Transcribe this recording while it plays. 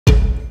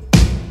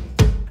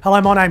Hello,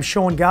 my name's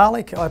Sean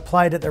Garlick. I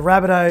played at the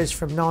Rabbitohs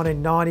from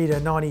 1990 to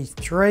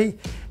 93,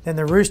 then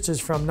the Roosters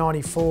from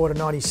 94 to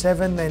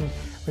 97, then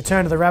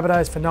returned to the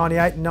Rabbitohs for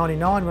 98 and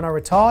 99 when I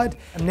retired.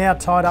 I'm now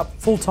tied up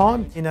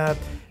full-time in a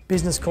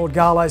business called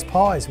Garlo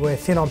Pies. We're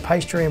thin on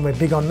pastry and we're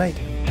big on meat.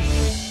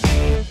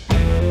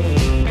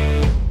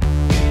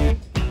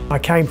 I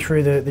came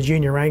through the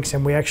junior ranks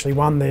and we actually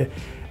won the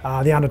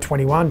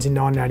under-21s in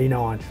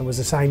 1989. It was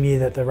the same year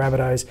that the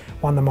Rabbitohs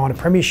won the minor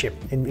premiership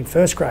in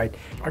first grade.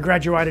 I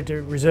graduated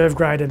to reserve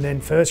grade and then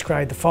first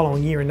grade the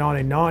following year in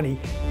 1990.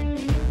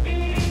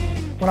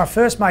 When I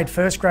first made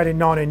first grade in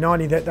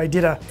 1990, they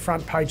did a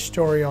front page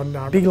story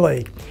on Big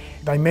League.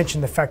 They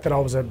mentioned the fact that I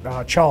was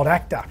a child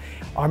actor.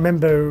 I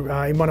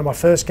remember in one of my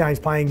first games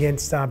playing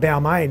against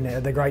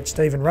Balmain, the great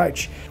Stephen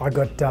Roach, I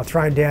got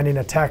thrown down in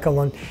a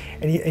tackle and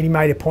he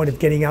made a point of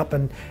getting up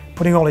and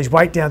putting all his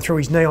weight down through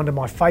his knee onto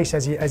my face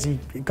as he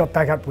got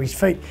back up to his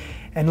feet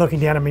and looking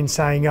down at me and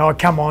saying, "Oh,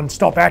 come on,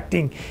 stop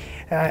acting,"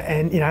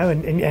 and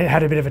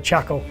had a bit of a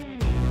chuckle.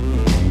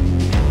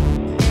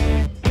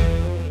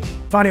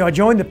 Funny, I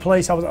joined the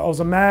police. I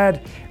was a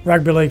mad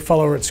rugby league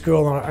follower at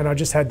school and I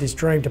just had this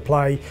dream to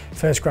play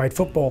first grade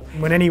football.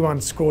 When anyone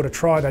scored a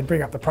try, they'd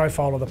bring up the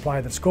profile of the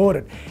player that scored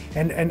it.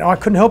 And I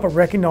couldn't help but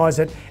recognise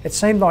that it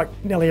seemed like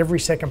nearly every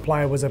second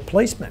player was a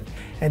policeman.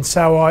 And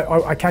so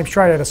I came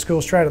straight out of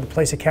school, straight out of the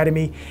police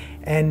academy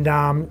and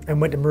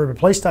went to Maroubra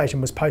Police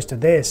Station, was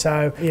posted there.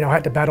 So, I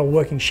had to battle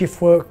working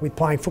shift work with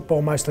playing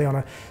football mostly on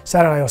a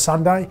Saturday or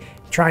Sunday,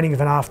 training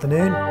of an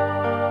afternoon.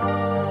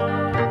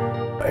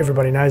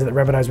 Everybody knows that the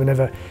Rabbitohs were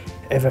never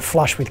ever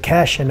flush with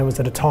cash, and it was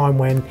at a time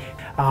when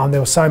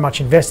there was so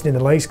much invested in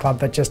the Leagues Club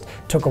that just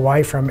took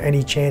away from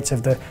any chance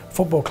of the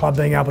football club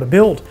being able to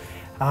build.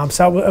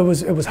 So it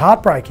was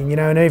heartbreaking,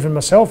 and even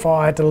myself,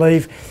 I had to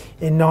leave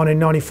in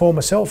 1994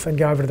 myself and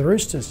go over to the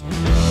Roosters.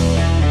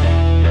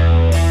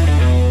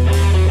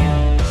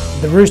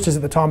 The Roosters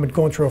at the time had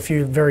gone through a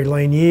few very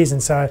lean years,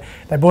 and so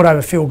they brought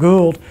over Phil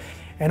Gould,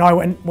 and I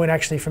went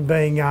actually from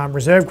being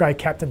reserve grade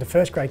captain to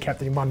first grade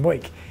captain in 1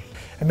 week.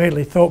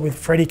 Immediately thought with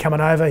Freddie coming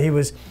over, he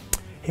was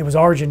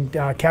Origin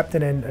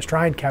captain and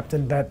Australian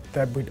captain, that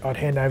I'd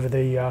hand over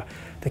the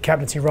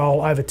captaincy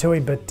role over to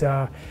him.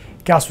 But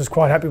Gus was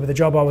quite happy with the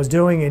job I was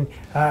doing, and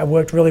it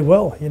worked really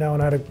well. And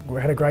I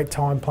had a great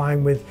time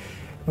playing with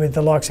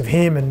the likes of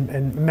him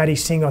and Matty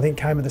Singh. I think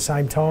came at the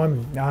same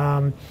time,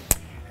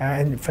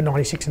 and for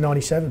 96 and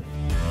 97.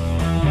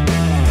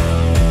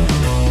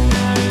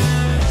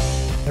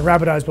 The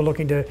Rabbitohs were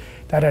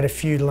they'd had a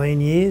few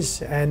lean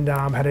years and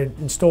had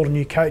installed a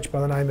new coach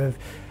by the name of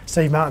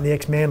Steve Martin, the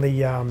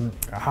ex-Manly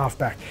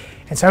halfback.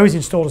 And so he was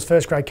installed as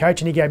first grade coach,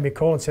 and he gave me a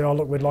call and said, "Oh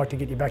look, we'd like to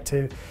get you back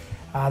to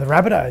the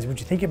Rabbitohs. What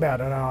do you think about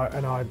it?"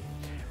 And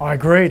I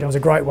agreed. It was a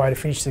great way to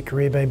finish the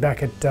career, being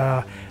back at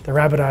the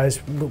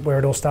Rabbitohs where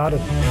it all started.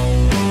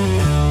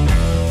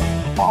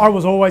 I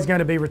was always going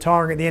to be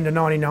retiring at the end of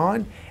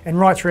 '99, and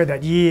right through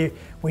that year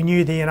we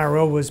knew the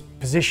NRL was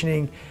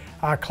positioning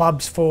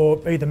clubs for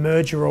either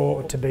merger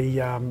or to be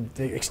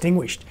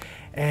extinguished,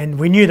 and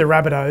we knew the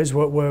Rabbitohs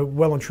were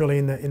well and truly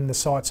in the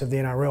sights of the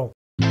NRL.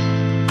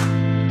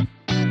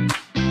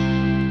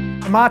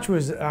 The march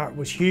was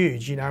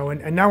huge,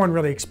 and no one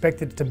really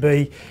expected it to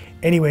be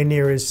anywhere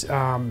near as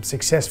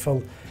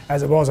successful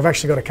as it was. I've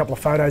actually got a couple of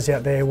photos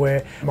out there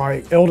where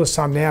my eldest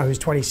son now, who's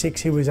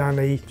 26, he was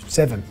only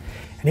 7.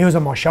 And he was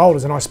on my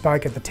shoulders, and I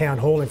spoke at the town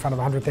hall in front of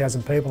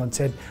 100,000 people and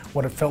said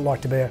what it felt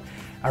like to be a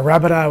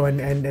Rabbitoh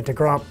and to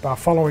grow up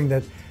following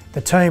the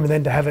team, and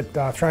then to have it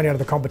thrown out of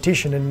the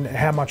competition, and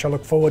how much I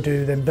look forward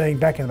to them being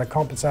back into the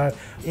comp. And so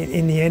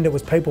in the end it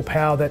was people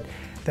power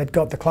that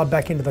got the club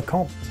back into the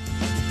comp.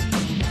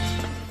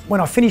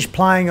 When I finished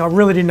playing, I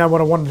really didn't know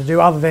what I wanted to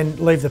do other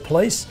than leave the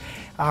police.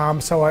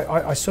 So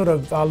I sort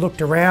of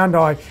looked around.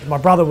 My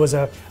brother was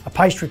a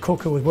pastry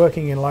cook who was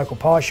working in a local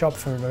pie shop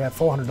for about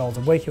 $400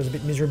 a week. He was a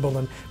bit miserable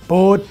and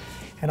bored.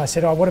 And I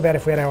said, "Oh, what about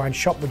if we had our own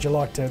shop? Would you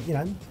like to,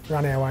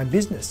 run our own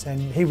business?" And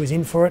he was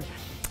in for it.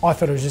 I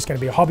thought it was just going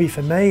to be a hobby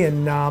for me.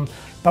 And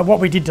but what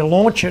we did to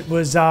launch it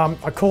was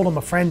I called on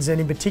my friends,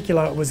 and in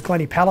particular it was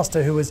Glennie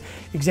Pallister, who was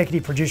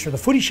executive producer of the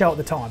Footy show at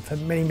the time for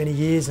many, many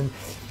years.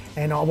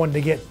 And I wanted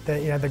to get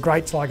the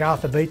greats like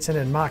Arthur Beetson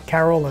and Mark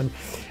Carroll and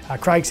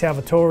Craig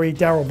Salvatore,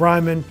 Darryl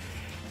Broman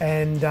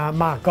and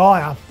Mark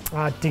Geyer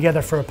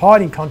together for a pie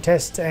eating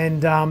contest,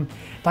 and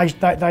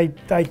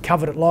they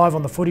covered it live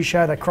on the Footy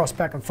show. They crossed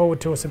back and forward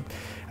to us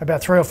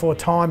about 3 or 4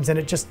 times, and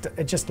it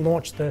just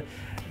launched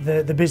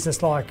the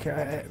business like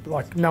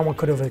no one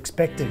could have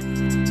expected.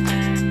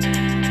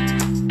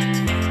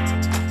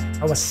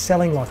 I was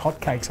selling like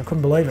hotcakes. I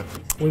couldn't believe it.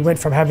 We went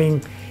from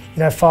having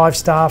 5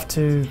 staff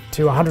to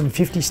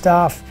 150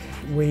 staff.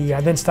 We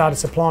then started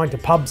supplying to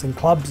pubs and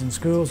clubs and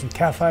schools and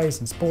cafes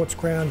and sports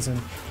grounds,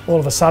 and all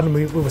of a sudden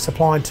we were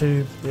supplying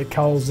to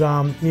Coles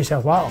New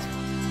South Wales.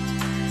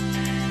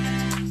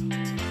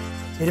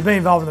 To be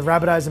involved in the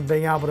Rabbitohs and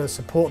being able to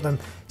support them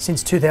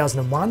since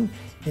 2001,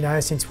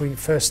 since we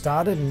first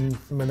started, and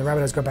when the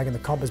Rabbitohs got back in the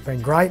comp, has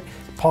been great.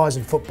 Pies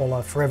and football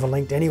are forever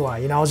linked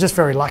anyway. I was just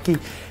very lucky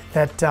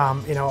that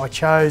I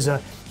chose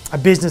a a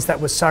business that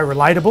was so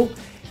relatable.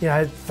 You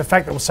know, the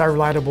fact that it was so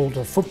relatable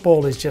to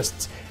football is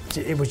just,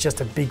 it was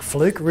just a big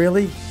fluke,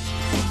 really.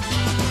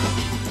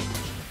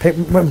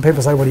 When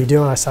people say, "What are you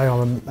doing?" I say,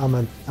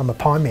 "I'm a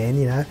pie man."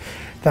 You know,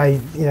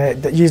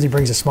 that usually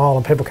brings a smile,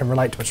 and people can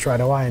relate to it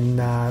straight away, and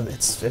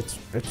it's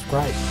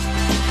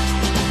great.